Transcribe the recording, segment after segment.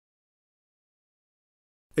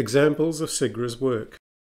Examples of Sigra's work.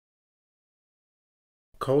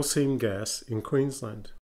 Coal seam gas in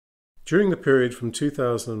Queensland. During the period from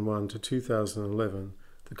 2001 to 2011,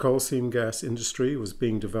 the coal seam gas industry was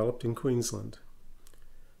being developed in Queensland.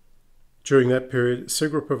 During that period,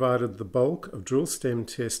 Sigra provided the bulk of drill stem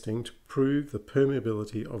testing to prove the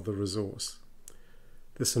permeability of the resource.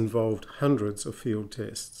 This involved hundreds of field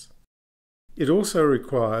tests. It also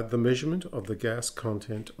required the measurement of the gas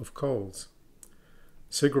content of coals.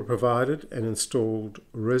 Sigra provided and installed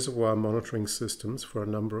reservoir monitoring systems for a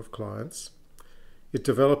number of clients. It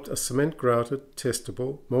developed a cement-grouted,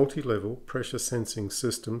 testable, multi-level pressure sensing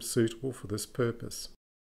system suitable for this purpose.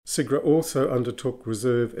 Sigra also undertook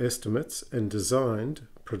reserve estimates and designed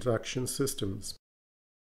production systems.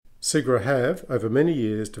 Sigra have, over many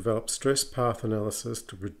years, developed stress path analysis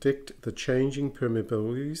to predict the changing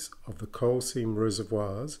permeabilities of the coal seam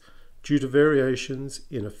reservoirs due to variations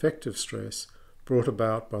in effective stress brought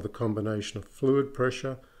about by the combination of fluid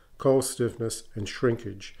pressure, coal stiffness and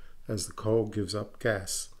shrinkage as the coal gives up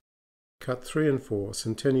gas. Cut 3 and 4,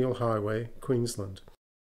 Centennial Highway, Queensland.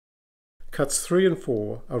 Cuts 3 and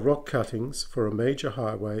 4 are rock cuttings for a major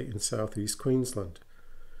highway in southeast Queensland.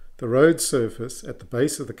 The road surface at the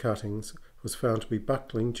base of the cuttings was found to be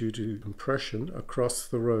buckling due to compression across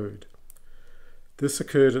the road. This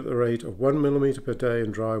occurred at the rate of 1 mm per day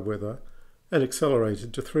in dry weather and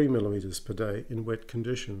accelerated to 3 mm per day in wet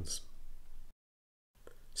conditions.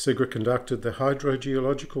 Sigra conducted the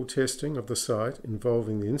hydrogeological testing of the site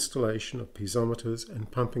involving the installation of piezometers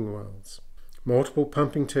and pumping wells. Multiple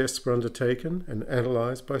pumping tests were undertaken and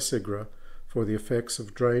analysed by Sigra for the effects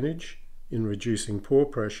of drainage in reducing pore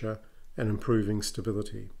pressure and improving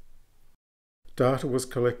stability. Data was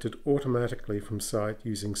collected automatically from site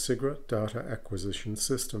using Sigra data acquisition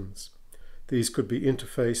systems. These could be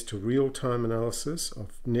interfaced to real-time analysis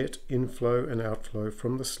of net inflow and outflow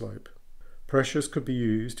from the slope. Pressures could be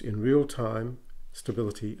used in real-time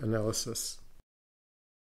stability analysis.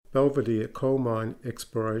 Belvedere Coal Mine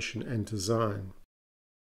Exploration and Design.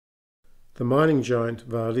 The mining giant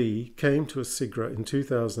Vale came to Sigra in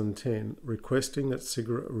 2010 requesting that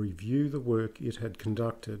Sigra review the work it had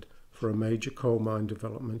conducted for a major coal mine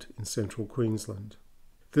development in central Queensland.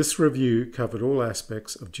 This review covered all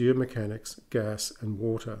aspects of geomechanics, gas and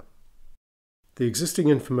water. The existing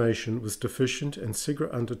information was deficient and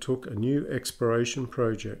Sigra undertook a new exploration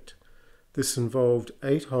project. This involved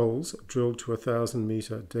 8 holes drilled to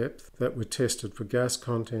 1,000-metre depth that were tested for gas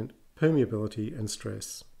content, permeability and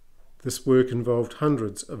stress. This work involved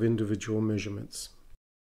hundreds of individual measurements.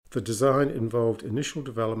 The design involved initial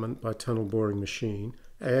development by tunnel boring machine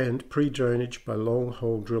and pre-drainage by long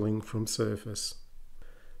hole drilling from surface.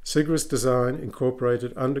 Sigra's design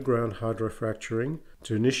incorporated underground hydrofracturing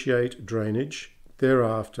to initiate drainage,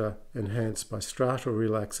 thereafter enhanced by strata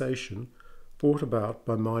relaxation brought about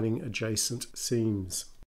by mining adjacent seams.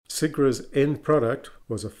 Sigra's end product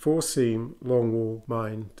was a 4-seam longwall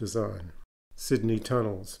mine design. Sydney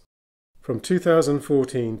Tunnels. From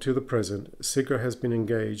 2014 to the present, Sigra has been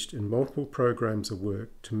engaged in multiple programs of work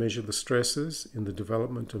to measure the stresses in the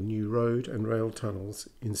development of new road and rail tunnels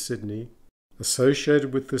in Sydney.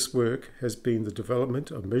 Associated with this work has been the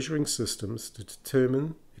development of measuring systems to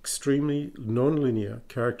determine extremely non-linear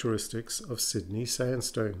characteristics of Sydney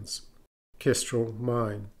sandstones. Kestrel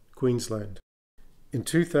Mine, Queensland. In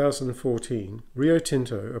 2014, Rio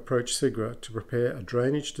Tinto approached Sigra to prepare a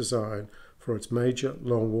drainage design for its major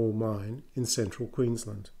longwall mine in central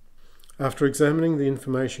Queensland. After examining the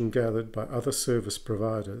information gathered by other service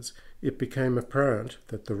providers, it became apparent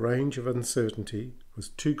that the range of uncertainty was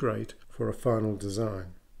too great for a final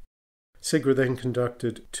design. Sigra then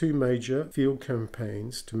conducted 2 major field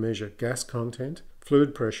campaigns to measure gas content,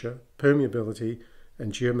 fluid pressure, permeability,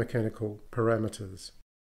 and geomechanical parameters.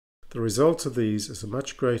 The results of these is a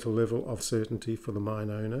much greater level of certainty for the mine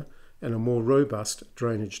owner and a more robust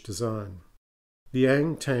drainage design.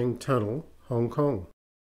 Liang Tang Tunnel, Hong Kong.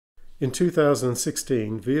 In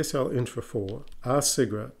 2016, VSL Infra 4 asked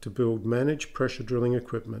Sigra to build managed pressure drilling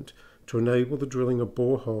equipment to enable the drilling of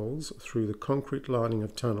boreholes through the concrete lining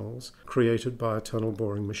of tunnels created by a tunnel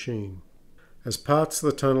boring machine. As parts of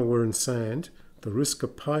the tunnel were in sand, the risk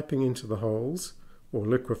of piping into the holes or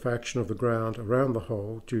liquefaction of the ground around the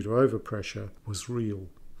hole due to overpressure was real.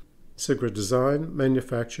 Sigra designed,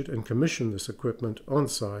 manufactured and commissioned this equipment on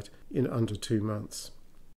site in under 2 months.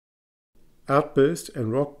 Outburst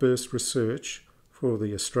and rockburst research for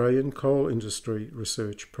the Australian Coal Industry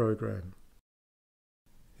Research Program.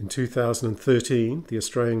 In 2013, the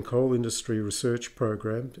Australian Coal Industry Research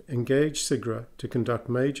Program engaged Sigra to conduct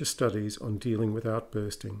major studies on dealing with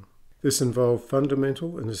outbursting. This involved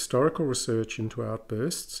fundamental and historical research into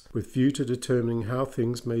outbursts with view to determining how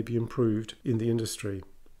things may be improved in the industry.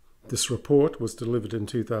 This report was delivered in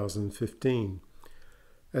 2015.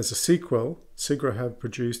 As a sequel, Sigra have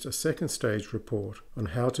produced a second stage report on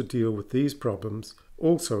how to deal with these problems,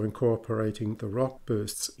 also incorporating the rock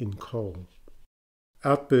bursts in coal.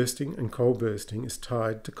 Outbursting and coal bursting is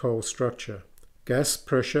tied to coal structure. Gas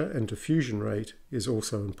pressure and diffusion rate is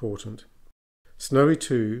also important. Snowy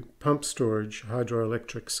 2 Pump Storage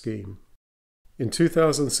Hydroelectric Scheme. In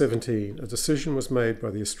 2017, a decision was made by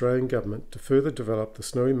the Australian Government to further develop the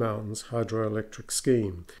Snowy Mountains Hydroelectric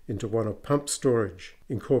Scheme into one of pump storage,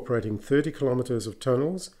 incorporating 30 kilometres of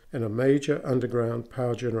tunnels and a major underground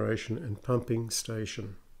power generation and pumping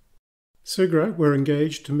station. Sigra were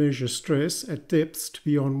engaged to measure stress at depths to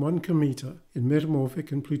beyond 1 kilometre in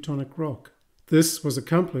metamorphic and plutonic rock. This was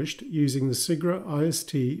accomplished using the Sigra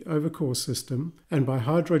IST overcore system and by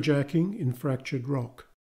hydrojacking in fractured rock.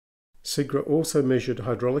 Sigra also measured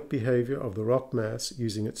hydraulic behaviour of the rock mass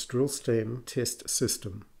using its drill stem test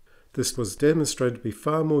system. This was demonstrated to be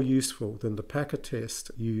far more useful than the packer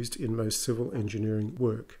test used in most civil engineering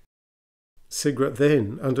work. Sigra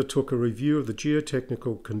then undertook a review of the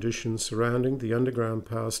geotechnical conditions surrounding the underground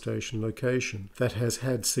power station location that has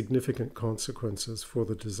had significant consequences for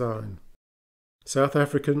the design. South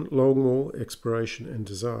African longwall exploration and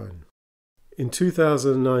design. In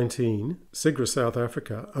 2019, Sigra South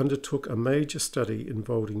Africa undertook a major study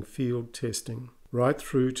involving field testing, right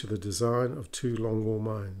through to the design of 2 longwall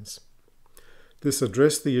mines. This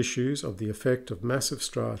addressed the issues of the effect of massive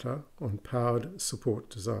strata on powered support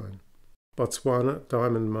design. Botswana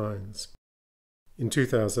diamond mines. In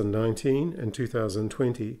 2019 and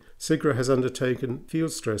 2020, Sigra has undertaken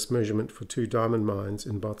field stress measurement for 2 diamond mines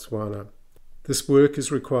in Botswana. This work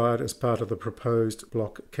is required as part of the proposed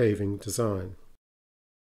block caving design.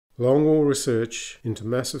 Longwall research into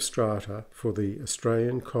massive strata for the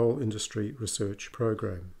Australian Coal Industry Research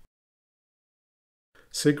Program.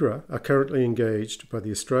 Sigra are currently engaged by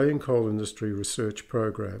the Australian Coal Industry Research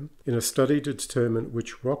Program in a study to determine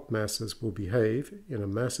which rock masses will behave in a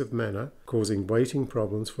massive manner, causing weighting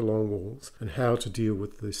problems for longwalls, and how to deal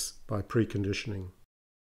with this by preconditioning.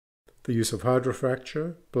 The use of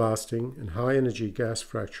hydrofracture, blasting, and high-energy gas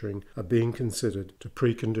fracturing are being considered to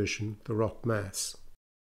precondition the rock mass.